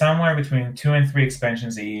release somewhere between 2 and 3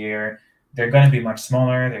 expansions a year. They're going to be much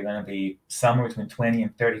smaller. They're going to be somewhere between 20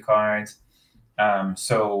 and 30 cards.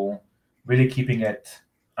 So really keeping it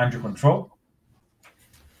under control.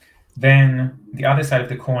 Then the other side of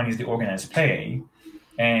the coin is the organized play.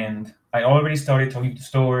 And I already started talking to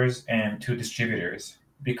stores and to distributors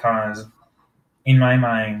because in my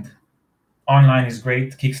mind, online is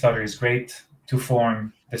great, Kickstarter is great to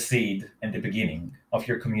form the seed and the beginning of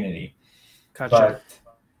your community. Gotcha. But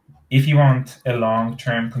if you want a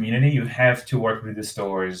long-term community, you have to work with the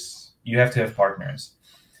stores. You have to have partners.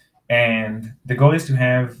 And the goal is to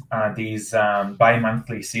have these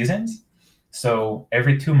bi-monthly seasons. So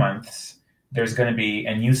every 2 months, there's going to be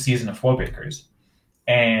a new season of Worldbreakers.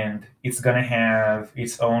 And it's going to have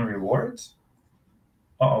its own rewards.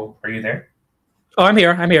 Uh-oh, are you there? Oh, I'm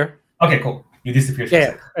here. I'm here. Okay, cool. You disappeared for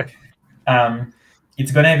a second.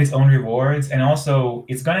 It's going to have its own rewards, and also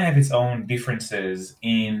it's going to have its own differences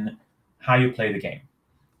in how you play the game.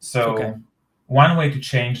 So one way to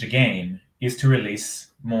change the game is to release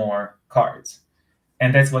more cards.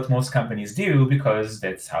 And that's what most companies do because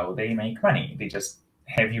that's how they make money. They just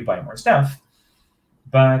have you buy more stuff.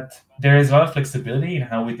 But there is a lot of flexibility in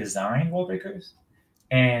how we design Worldbreakers.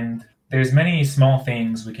 And there's many small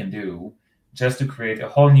things we can do just to create a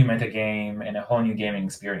whole new metagame and a whole new gaming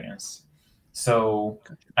experience. So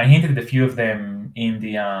I hinted at a few of them in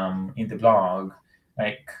the blog.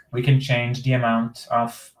 Like we can change the amount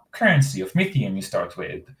of currency of Mythium you start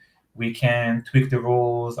with. We can tweak the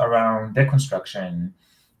rules around deck construction,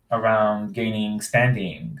 around gaining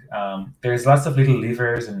standing. There's lots of little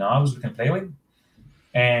levers and knobs we can play with.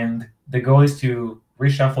 And the goal is to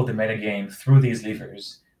reshuffle the metagame through these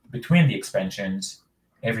levers between the expansions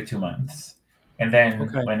every 2 months. And then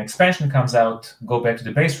when expansion comes out, go back to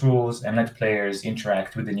the base rules and let players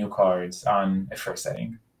interact with the new cards on a first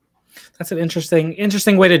setting. That's an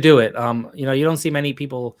interesting way to do it. You know, you don't see many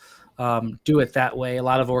people do it that way. A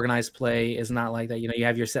lot of organized play is not like that. You know, you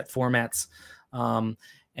have your set formats, and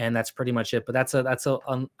that's pretty much it. But that's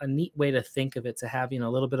a neat way to think of it, to have, you know,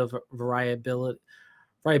 a little bit of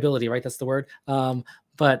variability, right? That's the word.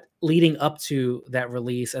 But leading up to that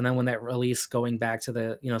release, and then when that release going back to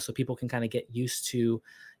the, you know, so people can kind of get used to,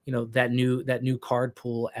 you know, that new card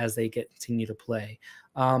pool as they continue to play.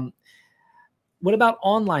 What about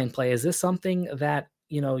online play? Is this something that,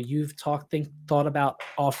 you know, you've thought about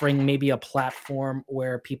offering maybe a platform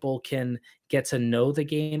where people can get to know the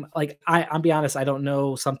game? Like I'll be honest, I don't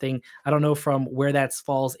know from where that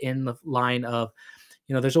falls in the line of,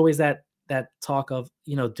 you know, there's always that talk of,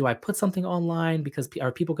 you know, do I put something online because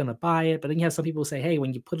are people going to buy it? But then you have some people who say, hey,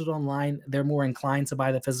 when you put it online, they're more inclined to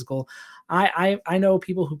buy the physical. I know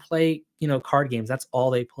people who play, you know, card games. That's all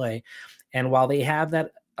they play. And while they have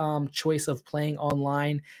that choice of playing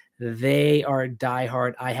online, they are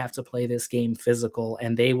diehard. I have to play this game physical,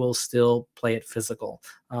 and they will still play it physical.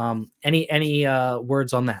 Any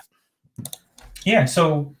words on that? Yeah,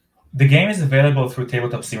 so the game is available through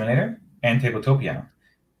Tabletop Simulator and Tabletopia.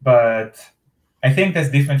 But I think that's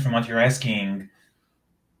different from what you're asking.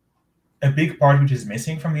 A big part which is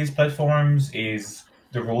missing from these platforms is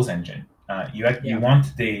the rules engine. You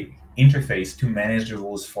want the interface to manage the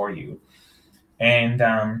rules for you. And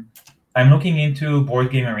I'm looking into Board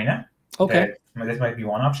Game Arena. Okay. That might be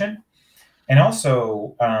one option. And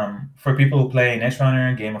also, for people who play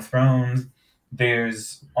Netrunner, Game of Thrones,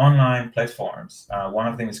 there's online platforms. One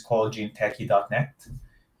of them is called GeneTechie.net.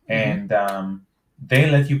 And they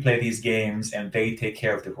let you play these games and they take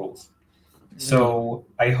care of the rules. So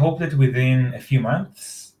I hope that within a few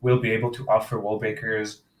months, we'll be able to offer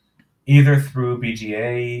Worldbreakers either through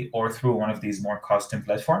BGA or through one of these more custom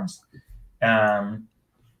platforms.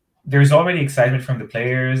 There's already excitement from the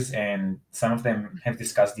players, and some of them have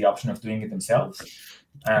discussed the option of doing it themselves.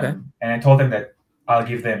 And I told them that I'll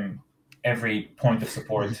give them every point of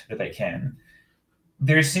support that I can.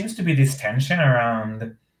 There seems to be this tension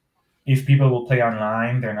around if people will play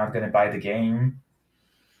online, they're not going to buy the game.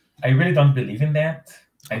 I really don't believe in that.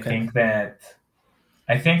 I think that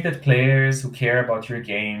players who care about your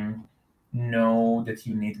game know that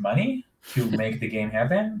you need money to make the game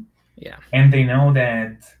happen. Yeah. And they know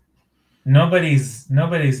that nobody is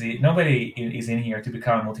in here to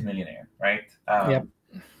become a multimillionaire, right?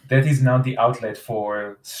 That is not the outlet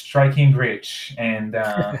for striking rich and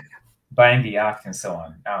buying the yacht and so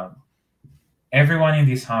on. Everyone in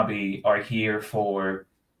this hobby are here for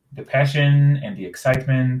the passion and the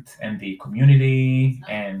excitement and the community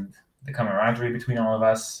and the camaraderie between all of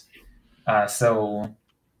us. So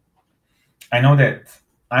I know that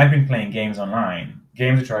I've been playing games online,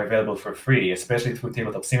 games which are available for free, especially through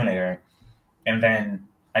Tabletop Simulator, and then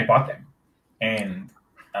I bought them. And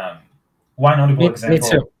one notable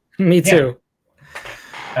example... Me too.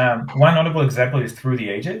 One notable example is Through the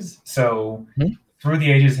Ages. So Through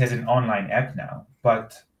the Ages has an online app now,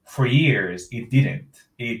 but for years it didn't.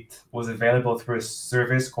 It was available through a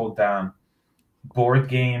service called Board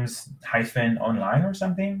Games -Online or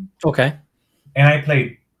something. Okay. And I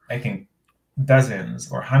played, I think,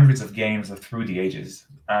 dozens or hundreds of games of Through the Ages.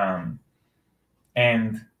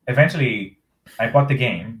 And eventually I bought the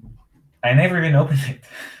game. I never even opened it.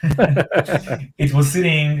 It was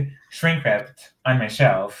sitting shrink-wrapped on my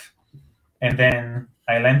shelf. And then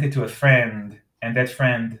I lent it to a friend, and that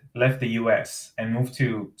friend left the US and moved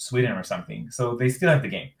to Sweden or something. So they still have the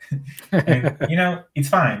game. And, it's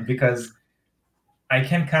fine because I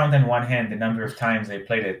can count on one hand the number of times I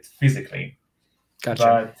played it physically. Gotcha.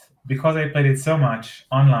 But because I played it so much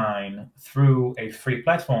online through a free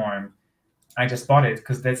platform, I just bought it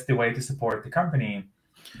because that's the way to support the company.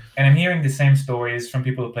 And I'm hearing the same stories from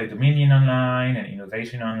people who play Dominion online and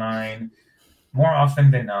Innovation online. More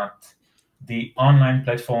often than not, the online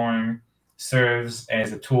platform serves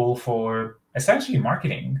as a tool for essentially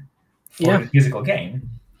marketing for the physical game.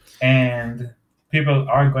 And people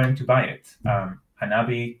are going to buy it.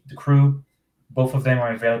 Hanabi, The Crew, both of them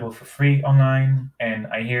are available for free online. And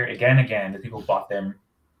I hear again and again that people bought them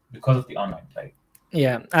because of the online play.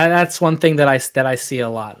 Yeah, that's one thing that I see a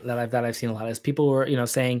lot, that I've seen a lot, is people were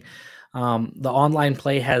saying the online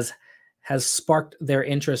play has sparked their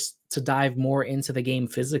interest to dive more into the game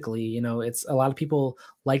physically. It's a lot of people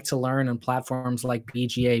like to learn on platforms like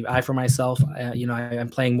BGA. I, for myself, I'm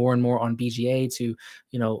playing more and more on BGA to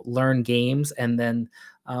learn games, and then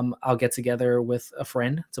I'll get together with a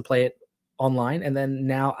friend to play it online, and then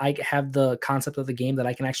now I have the concept of the game that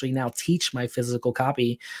I can actually now teach my physical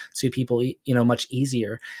copy to people much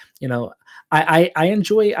easier. I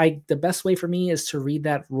enjoy the best way for me is to read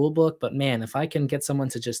that rule book, but man, if I can get someone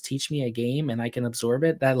to just teach me a game and I can absorb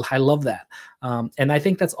it, that I love that. And I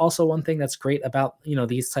think that's also one thing that's great about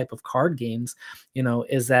these type of card games,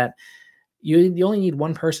 is that you only need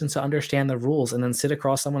one person to understand the rules and then sit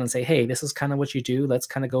across someone and say, hey, this is kind of what you do. Let's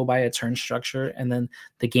kind of go by a turn structure. And then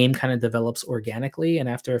the game kind of develops organically. And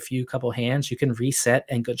after a couple hands, you can reset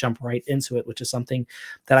and jump right into it, which is something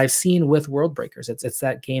that I've seen with Worldbreakers. It's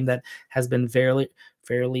that game that has been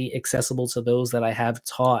fairly accessible to those that I have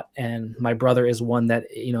taught. And my brother is one that,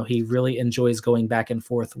 he really enjoys going back and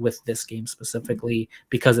forth with this game specifically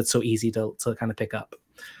because it's so easy to kind of pick up.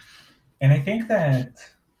 And I think that...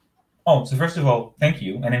 Oh, so first of all, thank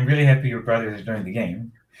you. And I'm really happy your brother is enjoying the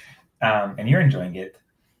game and you're enjoying it.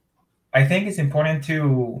 I think it's important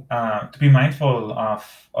to be mindful of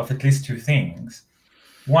at least two things.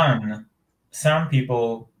 One, some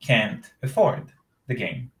people can't afford the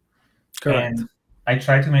game. Correct. And I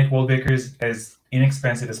try to make Worldbreakers as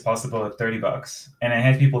inexpensive as possible at $30. And I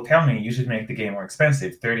had people tell me, you should make the game more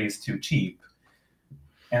expensive. 30 is too cheap.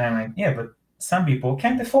 And I'm like, yeah, but some people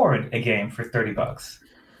can't afford a game for $30.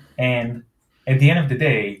 And at the end of the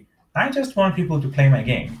day, I just want people to play my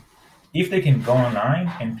game. If they can go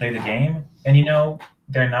online and play the game, and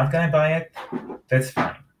they're not going to buy it, that's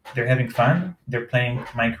fine. They're having fun. They're playing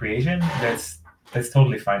my creation. That's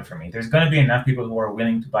totally fine for me. There's going to be enough people who are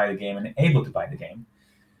willing to buy the game and able to buy the game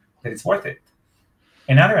that it's worth it.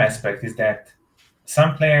 Another aspect is that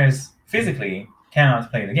some players physically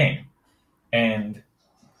cannot play the game. And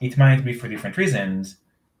it might be for different reasons.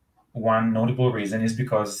 One notable reason is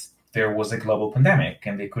because there was a global pandemic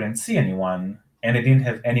and they couldn't see anyone and they didn't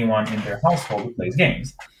have anyone in their household who plays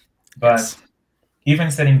games. But Yes.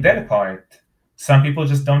 even setting that apart, some people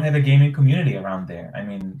just don't have a gaming community around there. I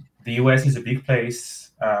mean, the US is a big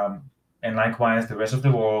place, and likewise the rest of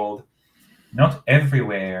the world. Not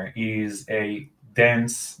everywhere is a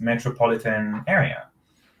dense metropolitan area.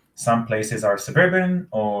 Some places are suburban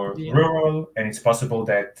or Yeah. rural, and it's possible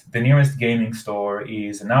that the nearest gaming store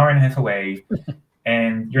is an hour and a half away,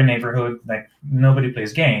 and your neighborhood, like, nobody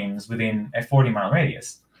plays games within a 40-mile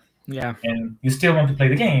radius. Yeah. And you still want to play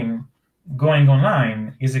the game, going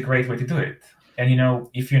online is a great way to do it. And, you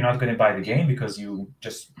know, if you're not going to buy the game because you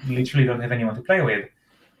just literally don't have anyone to play with,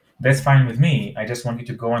 that's fine with me. I just want you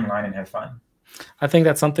to go online and have fun. I think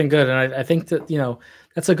that's something good, and I think that, you know,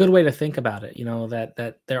 that's a good way to think about it. You know, that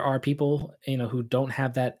there are people, you know, who don't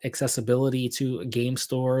have that accessibility to game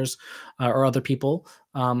stores or other people.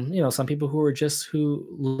 You know, some people who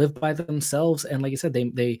live by themselves, and like you said,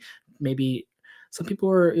 they maybe some people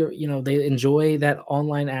are, you know, they enjoy that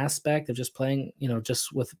online aspect of just playing, you know,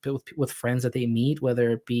 just with friends that they meet,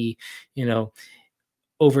 whether it be, you know,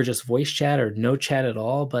 over just voice chat or no chat at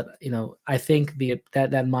all. But, you know, I think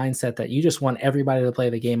that mindset that you just want everybody to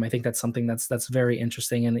play the game, I think that's something that's very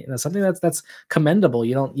interesting, and, you know, something that's commendable.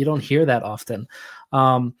 You don't hear that often.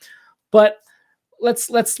 But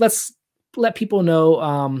let's let people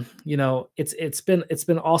know, you know, it's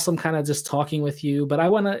been awesome kind of just talking with you, but I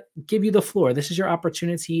want to give you the floor. This is your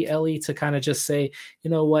opportunity, Elli, to kind of just say,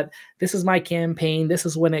 you know what, this is my campaign, this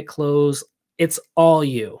is when it closed, it's all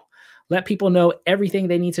you. Let people know everything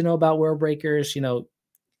they need to know about Worldbreakers. You know,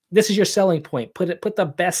 this is your selling point. Put the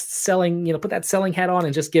best selling, you know, put that selling hat on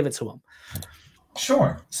and just give it to them.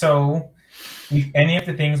 Sure. So if any of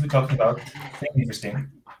the things we talked about seem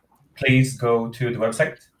interesting, please go to the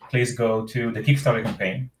website. Please go to the Kickstarter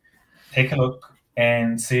campaign. Take a look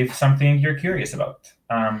and see if something you're curious about.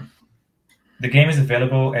 The game is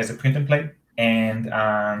available as a print and play and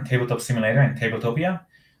on Tabletop Simulator and Tabletopia.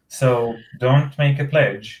 So don't make a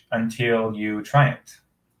pledge until you try it.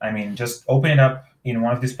 I mean, just open it up in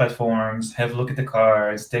one of these platforms, have a look at the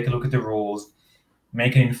cards, take a look at the rules,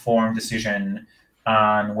 make an informed decision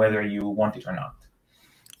on whether you want it or not.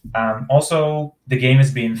 Also, the game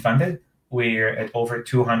is being funded. We're at over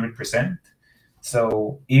 200%.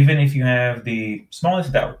 So even if you have the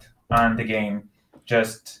smallest doubt on the game,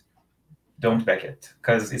 just don't back it,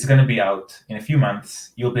 because it's going to be out in a few months.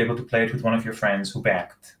 You'll be able to play it with one of your friends who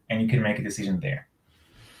backed, and you can make a decision there.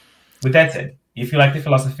 With that said, if you like the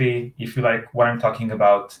philosophy, if you like what I'm talking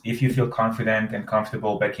about, if you feel confident and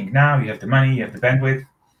comfortable backing now, you have the money, you have the bandwidth,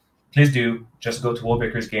 please do. Just go to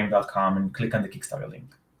worldbreakersgame.com and click on the Kickstarter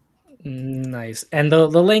link. Nice. And the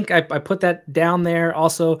link, I put that down there.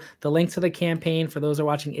 Also, the link to the campaign for those who are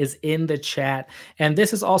watching is in the chat. And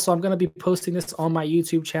this is also, I'm going to be posting this on my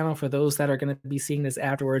YouTube channel for those that are going to be seeing this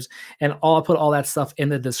afterwards. And I'll put all that stuff in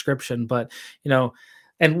the description. But, you know,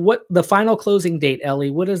 and what the final closing date, Elli,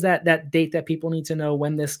 what is that date that people need to know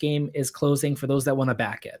when this game is closing for those that want to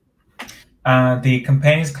back it? The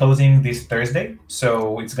campaign is closing this Thursday,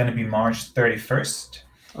 so it's going to be March 31st.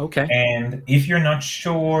 Okay. And if you're not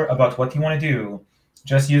sure about what you want to do,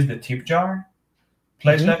 just use the tip jar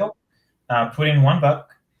pledge level, put in $1,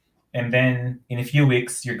 and then in a few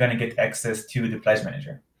weeks, you're going to get access to the pledge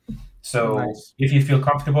manager. So nice. If you feel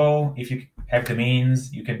comfortable, if you have the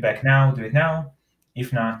means, you can back now, do it now.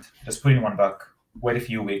 If not, just put in $1, wait a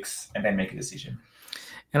few weeks, and then make a decision.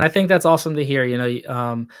 And I think that's awesome to hear. You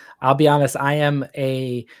know, I'll be honest, I am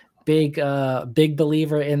a big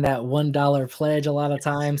believer in that $1 pledge. A lot of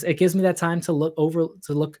times it gives me that time to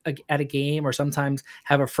look at a game, or sometimes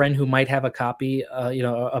have a friend who might have a copy, you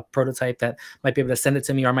know, a prototype that might be able to send it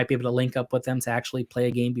to me, or I might be able to link up with them to actually play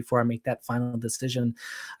a game before I make that final decision.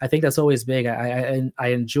 I think that's always big. I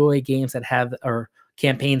enjoy games that have, or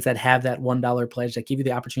campaigns that have that $1 pledge, that give you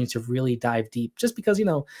the opportunity to really dive deep, just because, you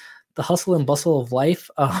know, the hustle and bustle of life,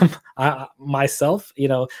 myself, you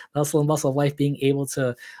know, the hustle and bustle of life, being able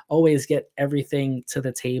to always get everything to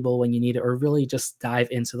the table when you need it, or really just dive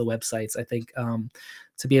into the websites. I think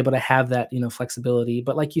to be able to have that, you know, flexibility.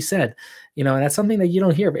 But like you said, you know, and that's something that you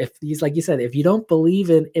don't hear. If these, like you said, if you don't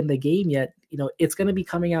believe in the game yet, you know, it's going to be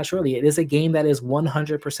coming out shortly. It is a game that is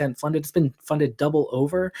 100% funded. It's been funded double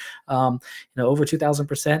over, you know, over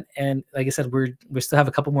 2,000%. And like I said, we still have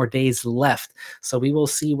a couple more days left, so we will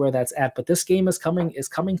see where that's at. But this game is coming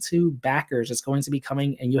to backers. It's going to be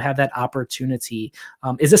coming, and you have that opportunity.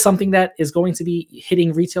 Is this something that is going to be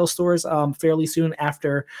hitting retail stores fairly soon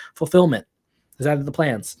after fulfillment? Is that the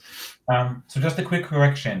plans? So just a quick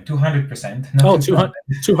correction, 200%. Oh,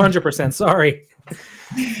 200%. Sorry.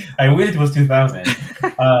 I wish it was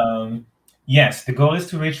 2,000. Yes, the goal is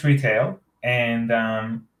to reach retail And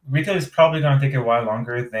retail is probably going to take a while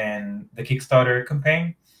longer than the Kickstarter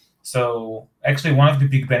campaign. So actually, one of the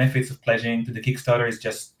big benefits of pledging to the Kickstarter is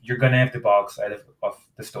just you're going to have the box out of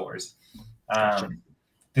the stores. Gotcha.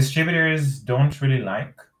 Distributors don't really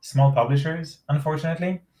like small publishers,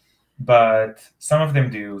 unfortunately, but some of them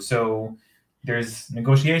do. So there's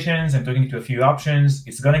negotiations and talking to a few options.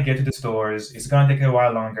 It's going to get to the stores. It's going to take a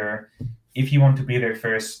while longer. If you want to be there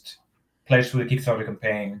first, pledge to the Kickstarter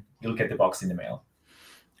campaign, you'll get the box in the mail.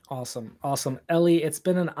 Awesome. Awesome. Elli, it's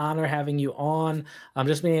been an honor having you on.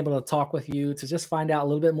 Just being able to talk with you to just find out a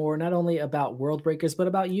little bit more, not only about Worldbreakers, but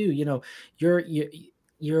about you, you know,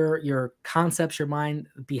 your concepts, your mind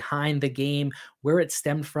behind the game, where it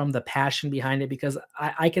stemmed from, the passion behind it, because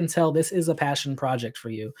I can tell this is a passion project for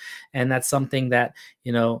you. And that's something that,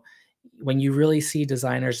 you know, when you really see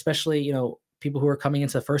designers, especially, you know, people who are coming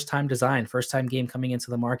into first time design, first time game coming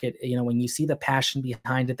into the market, you know, when you see the passion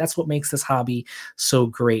behind it, that's what makes this hobby so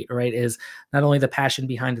great, right? Is not only the passion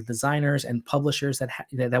behind the designers and publishers that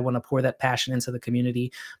want to pour that passion into the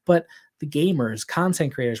community, but the gamers,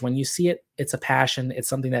 content creators. When you see it, it's a passion. It's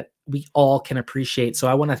something that we all can appreciate. So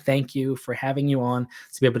I want to thank you for having you on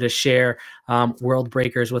to be able to share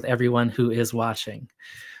Worldbreakers with everyone who is watching.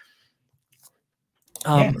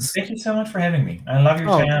 Thank you so much for having me. I love your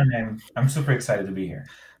channel, and I'm super excited to be here.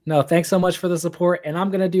 No, thanks so much for the support. And I'm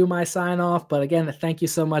going to do my sign off. But again, thank you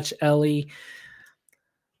so much, Elli.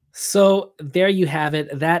 So there you have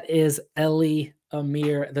it. That is Elli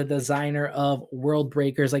Amir, the designer of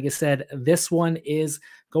Worldbreakers. Like I said, this one is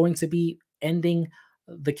going to be ending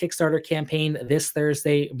the Kickstarter campaign this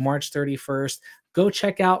Thursday, March 31st. Go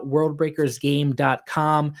check out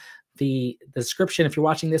worldbreakersgame.com. The description, if you're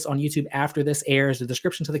watching this on YouTube after this airs, the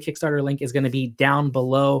description to the Kickstarter link is going to be down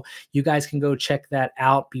below. You guys can go check that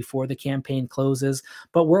out before the campaign closes.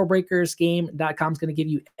 But worldbreakersgame.com is going to give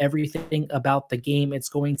you everything about the game. It's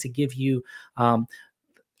going to give you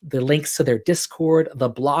the links to their Discord, the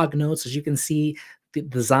blog notes, as you can see, the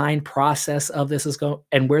design process of this is going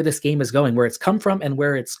and where this game is going, where it's come from and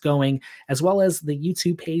where it's going, as well as the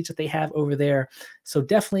YouTube page that they have over there. So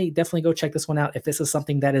definitely go check this one out if this is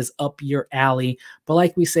something that is up your alley. But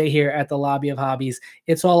like we say here at the Lobby of Hobbies,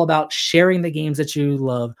 it's all about sharing the games that you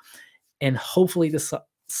love, and hopefully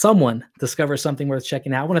someone discovers something worth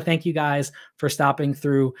checking out. I want to thank you guys for stopping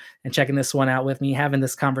through and checking this one out with me, having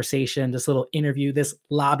this conversation, this little interview, this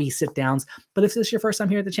lobby sit downs. But if this is your first time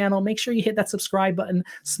here at the channel, make sure you hit that subscribe button,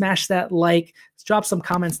 smash that like, drop some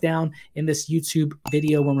comments down in this YouTube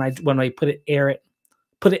video when I put it,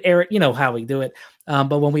 you know how we do it.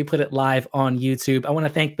 But when we put it live on YouTube, I want to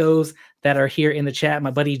thank those that are here in the chat.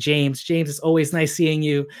 My buddy James. James, it's always nice seeing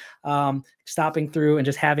you, stopping through and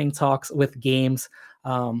just having talks with games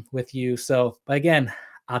with you. So, but again,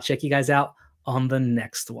 I'll check you guys out on the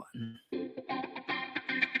next one.